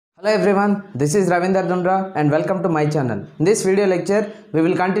Hello everyone, this is Ravinder Dundra and welcome to my channel. In this video lecture, we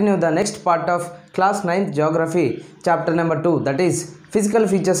will continue the next part of class 9th geography chapter number 2, that is physical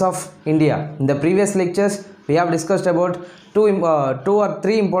features of India. In the previous lectures, we have discussed about two or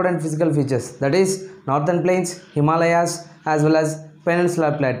three important physical features, that is northern plains, Himalayas as well as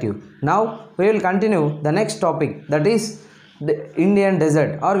peninsular plateau. Now we will continue the next topic, that is the Indian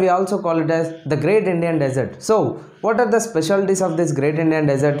desert, or we also call it as the Great Indian Desert. So what are the specialties of this Great Indian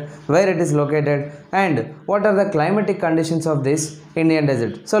Desert, where it is located, and what are the climatic conditions of this Indian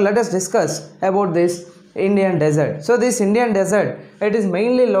desert? So let us discuss about this Indian desert. So this Indian desert, it is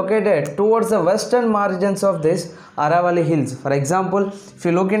mainly located towards the western margins of this Aravalli Hills. For example, if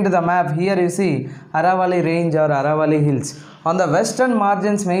you look into the map, here you see Aravalli Range or Aravalli Hills. On the western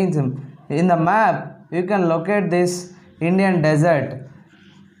margins means in the map you can locate this Indian desert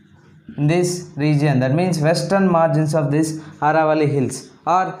in this region, that means western margins of this Aravalli Hills.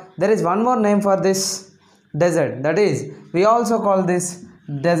 Or there is one more name for this desert, that is we also call this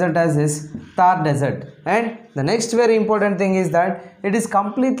desert as this Thar desert. And the next very important thing is that it is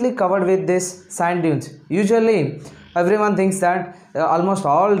completely covered with this sand dunes. Usually everyone thinks that almost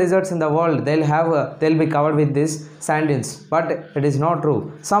all deserts in the world they'll be covered with this sand dunes, but it is not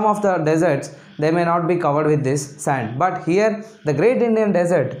true. Some of the deserts they may not be covered with this sand, but here the Great Indian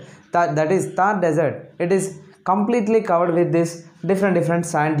Desert, that is Thar desert, it is completely covered with this different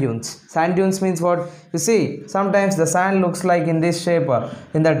sand dunes. Sand dunes means what? You see, sometimes the sand looks like in this shape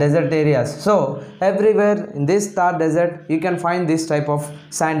in the desert areas. So everywhere in this Thar desert you can find this type of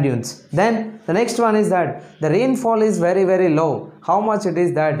sand dunes. Then the next one is that the rainfall is very low. How much it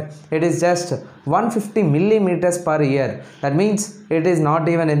is that? It is just 150 millimeters per year. That means it is not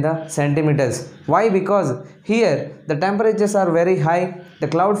even in the centimeters. Why? Because here the temperatures are very high, the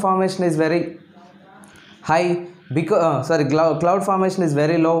cloud formation is very high, because cloud formation is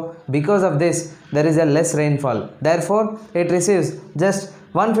very low. Because of this there is a less rainfall, therefore it receives just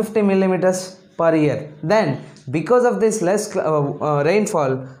 150 millimeters per year. Then because of this less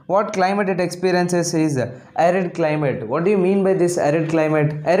rainfall, what climate it experiences is arid climate. What do you mean by this arid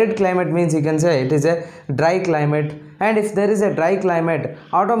climate? Arid climate means you can say it is a dry climate, and if there is a dry climate,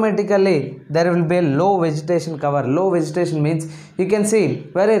 automatically there will be a low vegetation cover. Low vegetation means you can see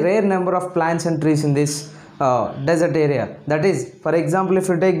very rare number of plants and trees in this desert area. That is, for example, if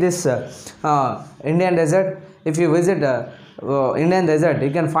you take this Indian desert, if you visit Indian desert,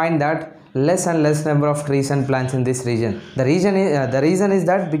 you can find that less and less number of trees and plants in this region. The reason is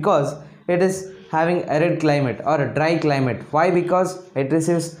that because it is having arid climate or a dry climate. Why? Because it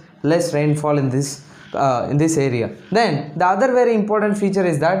receives less rainfall in this area. Then the other very important feature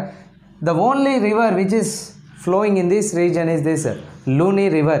is that the only river which is flowing in this region is this Luni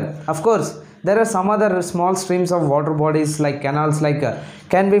river. Of course there are some other small streams of water bodies like canals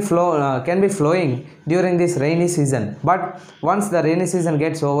can be flowing during this rainy season, but once the rainy season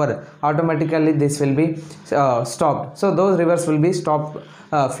gets over, automatically this will be stopped. So those rivers will be stopped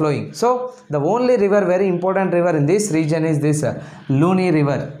flowing. So the only river, very important river in this region is this Luni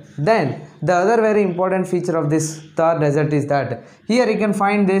river. Then the other very important feature of this Thar desert is that here you can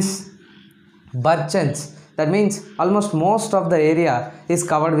find this birchens. That means almost most of the area is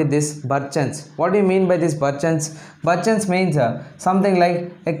covered with this birchens. What do you mean by this birchens? Birchens means something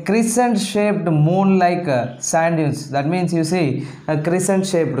like a crescent shaped moon like sand dunes. That means you see a crescent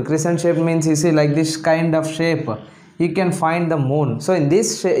shaped. Crescent shaped means you see like this kind of shape you can find the moon. So in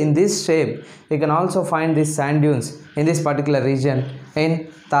this shape you can also find these sand dunes in this particular region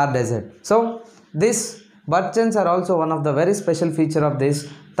in Thar desert. So this birchens are also one of the very special feature of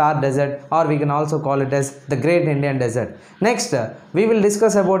this Thar desert, or we can also call it as the Great Indian Desert. Next we will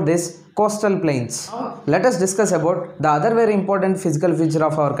discuss about this coastal plains. Let us discuss about the other very important physical feature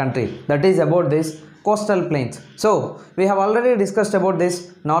of our country, that is about this coastal plains. So we have already discussed about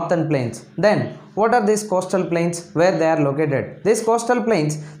this northern plains. Then what are these coastal plains, where they are located? These coastal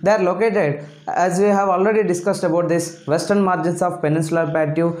plains, they are located, as we have already discussed about this western margins of peninsular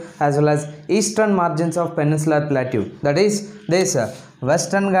plateau as well as eastern margins of peninsular plateau, that is this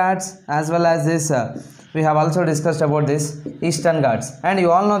western Ghats as well as this we have also discussed about this eastern Ghats. And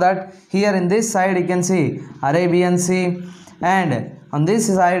you all know that here in this side you can see Arabian Sea, and on this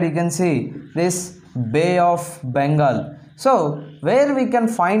side you can see this Bay of Bengal. So where we can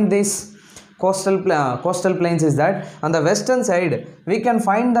find this coastal plains is that on the western side we can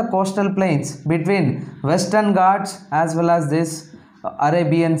find the coastal plains between western Ghats as well as this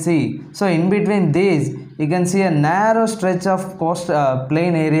Arabian Sea. So in between these you can see a narrow stretch of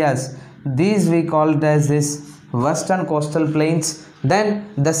plain areas. These we call it as this western coastal plains,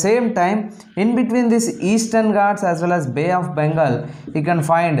 Then the same time, in between this Eastern Ghats as well as Bay of Bengal, you can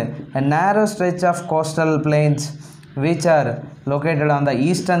find a narrow stretch of coastal plains which are located on the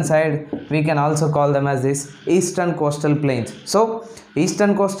eastern side. We can also call them as this eastern coastal plains. So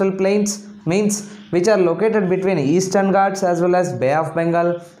eastern coastal plains means which are located between Eastern Ghats as well as Bay of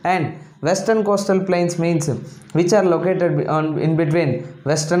Bengal, and western coastal plains means which are located in between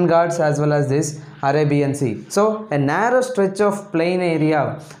Western Ghats as well as this Arabian Sea. So a narrow stretch of plain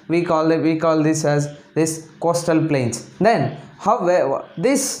area, we call this as this coastal plains. Then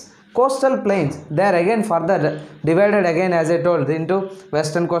this coastal plains, they are again further divided again, as I told, into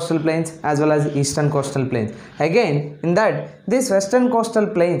western coastal plains as well as eastern coastal plains. Again, in that, this western coastal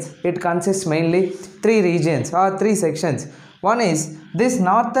plains, it consists mainly three regions or three sections. One is this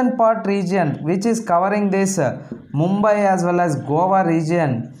northern part region which is covering this Mumbai as well as Goa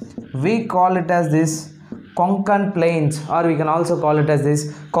region. We call it as this Konkan plains, or we can also call it as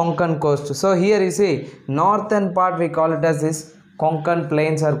this Konkan coast. So here you see northern part, we call it as this Konkan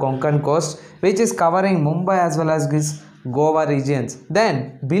plains or Konkan coast, which is covering Mumbai as well as this Goa regions.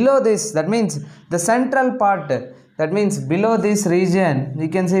 Then below this, that means the central part, that means below this region, you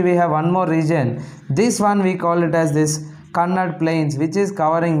can see we have one more region. This one we call it as this Kannada plains, which is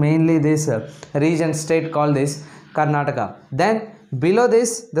covering mainly this region state called this Karnataka. Then below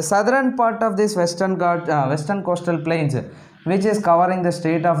this, the southern part of this western coastal plains, which is covering the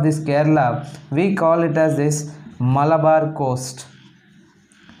state of this Kerala, we call it as this Malabar coast.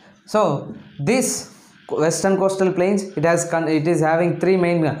 So this western coastal plains, it is having three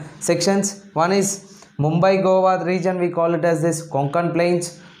main sections. One is Mumbai Goa region, we call it as this Konkan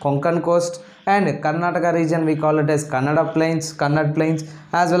plains, Konkan coast, and Karnataka region we call it as Kannada plains,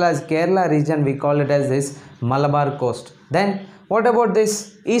 as well as Kerala region we call it as this Malabar coast. Then what about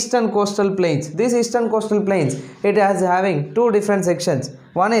this eastern coastal plains? This eastern coastal plains, it is having two different sections.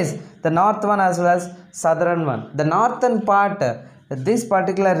 One is the north one as well as southern one. The northern part, this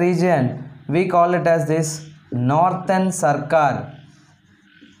particular region, we call it as this Northern Sarkar,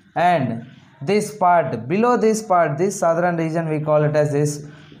 and this part, below this part, this southern region, we call it as this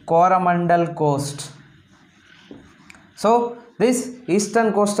Coromandel coast. So this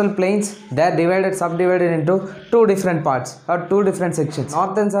eastern coastal plains, they are subdivided into two different parts or two different sections,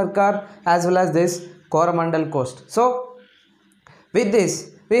 Northern Sarkar as well as this Coromandel coast. So with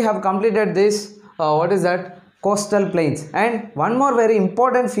this, we have completed this coastal plains. And one more very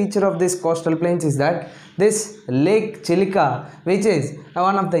important feature of this coastal plains is that this Lake Chilika, which is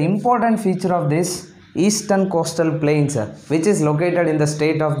one of the important feature of this eastern coastal plains, which is located in the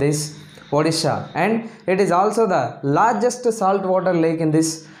state of this Odisha, and it is also the largest saltwater lake in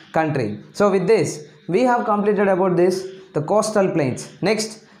this country. So with this, we have completed about the coastal plains.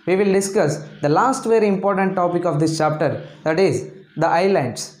 Next, we will discuss the last very important topic of this chapter, that is the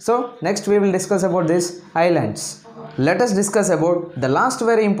islands. So next we will discuss about these islands. Let us discuss about the last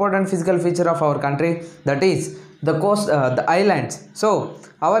very important physical feature of our country, that is the islands. So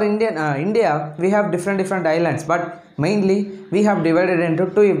our India, we have different islands, but mainly we have divided into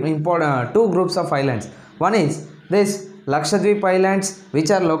two groups of islands. One is this Lakshadweep Islands,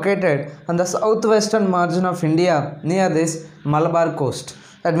 which are located on the southwestern margin of India near this Malabar coast.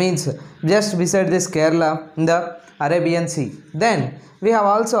 That means just beside this Kerala in the Arabian Sea. Then we have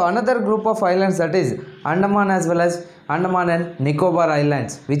also another group of islands, that is Andaman as well as Andaman and Nicobar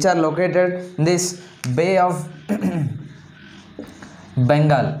Islands, which are located in this Bay of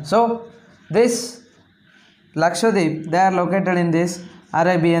Bengal. So this Lakshadweep, they are located in this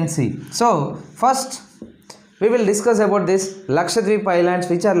Arabian Sea. So first we will discuss about this Lakshadweep Islands,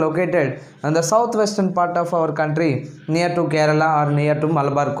 which are located on the southwestern part of our country near to Kerala or near to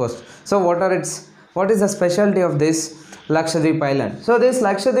Malabar coast. So what is the specialty of this Lakshadweep Island? So this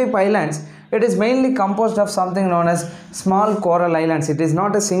Lakshadweep Islands, it is mainly composed of something known as small coral islands. It is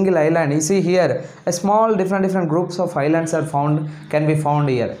not a single island. You see here a small different groups of islands can be found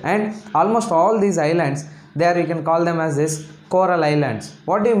here, and almost all these islands, there you can call them as this coral islands.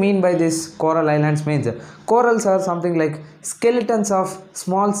 What do you mean by this coral islands? Means corals are something like skeletons of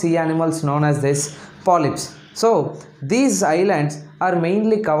small sea animals known as this polyps. So these islands are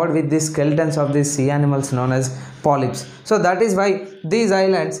mainly covered with the skeletons of these sea animals known as polyps. So that is why these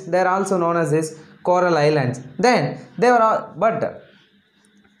islands, they are also known as this coral islands. Then they were all, but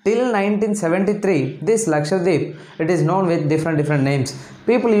till 1973, this Lakshadweep, it is known with different names.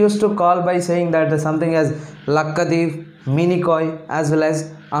 People used to call by saying that something as Lakkadweep, Minikoi as well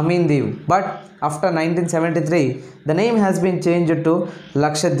as Amindiv. But after 1973, the name has been changed to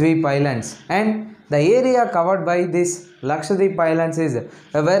Lakshadweep Islands, and the area covered by this Lakshadweep Islands is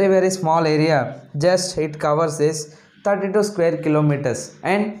a very small area. Just it covers this 32 square kilometers.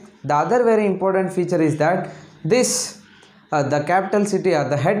 And the other very important feature is that this the capital city or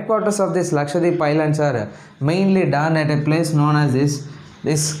the headquarters of this Lakshadweep Islands are mainly done at a place known as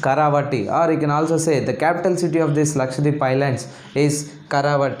this Karavati, or you can also say the capital city of this Lakshadweep Islands is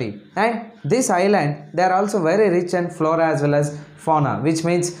Karavati. And this island, they are also very rich in flora as well as fauna, which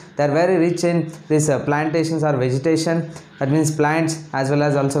means they are very rich in this plantations or vegetation. That means plants as well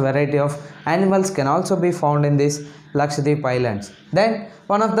as also variety of animals can also be found in this Lakshadweep Islands. Then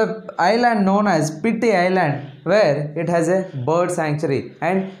one of the island known as Pitti Island, where it has a bird sanctuary,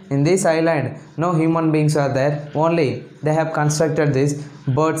 and in this island no human beings are there, only they have constructed this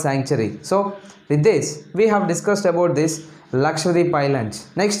bird sanctuary. So with this we have discussed about this Lakshadweep Islands.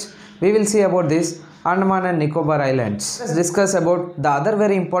 Next we will see about this Andaman and Nicobar Islands. Let's discuss about the other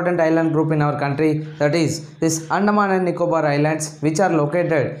very important island group in our country, that is this Andaman and Nicobar Islands, which are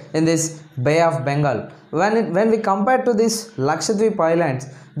located in this Bay of Bengal. When we compare to this Lakshadweep Islands,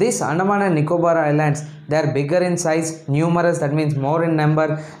 these Andaman and Nicobar Islands, they are bigger in size, numerous, that means more in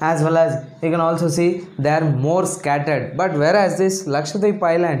number, as well as you can also see they are more scattered. But whereas this Lakshadweep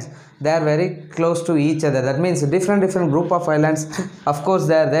Islands, they are very close to each other. That means different group of islands, of course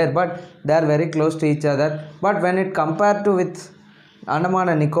they are there, but they are very close to each other. But when it compared to with Andaman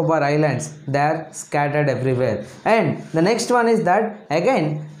and Nicobar Islands, they are scattered everywhere. And the next one is that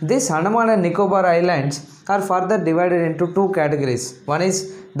again this Andaman and Nicobar Islands are further divided into two categories. One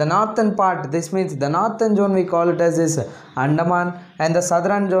is the northern part, this means the northern zone we call it as this Andaman, and the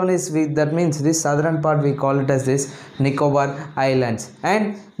southern zone is that means this southern part we call it as this Nicobar Islands.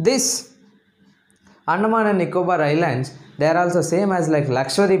 And this Andaman and Nicobar Islands, they are also same as like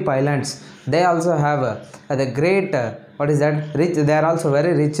Lakshadweep Islands. They also have the great rich, they are also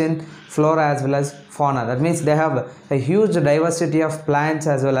very rich in flora as well as fauna. That means they have a huge diversity of plants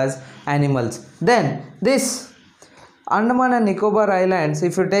as well as animals. Then this Andaman and Nicobar Islands,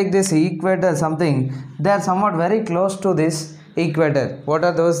 if you take this equator something, they are somewhat very close to this equator. What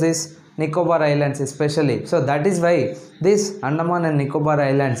are those? This Nicobar Islands especially. So that is why this Andaman and Nicobar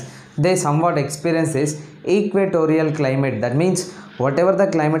Islands, they somewhat experience this equatorial climate. That means whatever the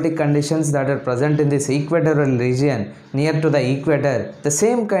climatic conditions that are present in this equatorial region near to the equator, the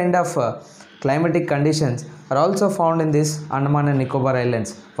same kind of climatic conditions are also found in this Andaman and Nicobar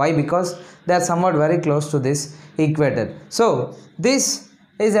Islands. Why? Because they are somewhat very close to this equator. So this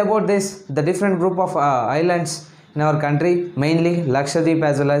is about the different group of islands in our country, mainly Lakshadweep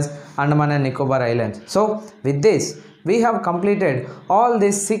as well as Andaman and Nicobar Islands. So with this we have completed all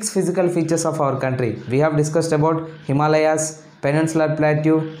these 6 physical features of our country. We have discussed about Himalayas, peninsular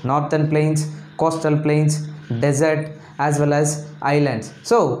plateau, northern plains, coastal plains, desert as well as islands.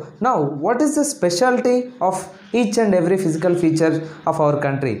 So now what is the specialty of each and every physical feature of our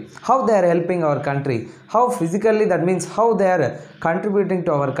country? How they are helping our country? How physically, that means how they are contributing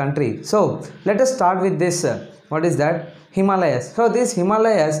to our country? So let us start with this. What is that? Himalayas. So these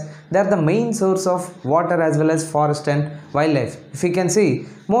Himalayas, they are the main source of water as well as forest and wildlife. If you can see,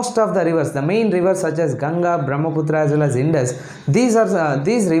 most of the rivers, the main rivers such as Ganga, Brahmaputra as well as Indus, these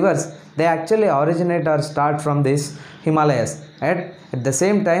rivers, they actually originate or start from these Himalayas. At the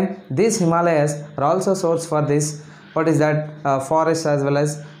same time, these Himalayas are also source for this forest as well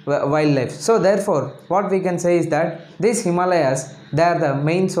as wildlife. So therefore what we can say is that these Himalayas, they are the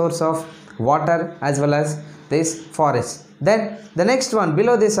main source of water as well as this forest. Then the next one,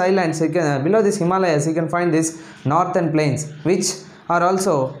 below this islands, below this Himalayas, you can find this northern plains, which are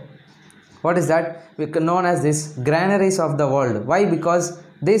also known as this granaries of the world. Why? Because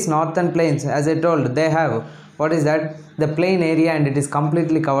these northern plains, as I told, they have the plain area, and it is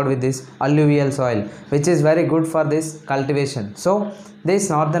completely covered with this alluvial soil, which is very good for this cultivation. So these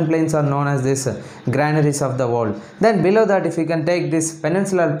northern plains are known as this granaries of the world. Then below that, if you can take this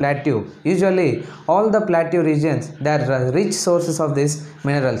peninsular plateau, usually all the plateau regions, they are rich sources of these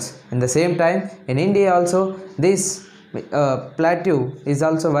minerals. In the same time, in India also, this plateau is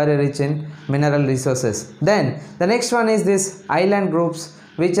also very rich in mineral resources. Then the next one is this island groups,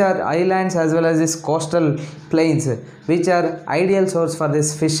 which are islands as well as this coastal plains, which are ideal source for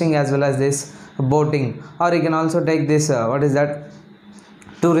this fishing as well as this boating, or you can also take this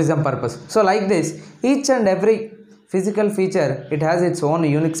tourism purpose. So like this, each and every physical feature, it has its own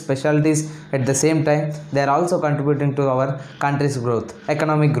unique specialties. At the same time, they are also contributing to our country's growth,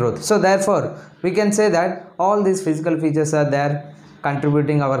 economic growth. So therefore we can say that all these physical features are there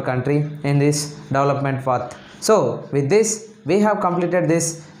contributing our country in this development path. So with this, we have completed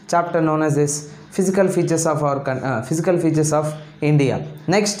this chapter known as this physical features of our physical features of India.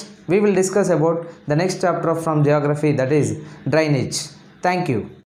 Next we will discuss about the next chapter from geography, that is drainage. Thank you.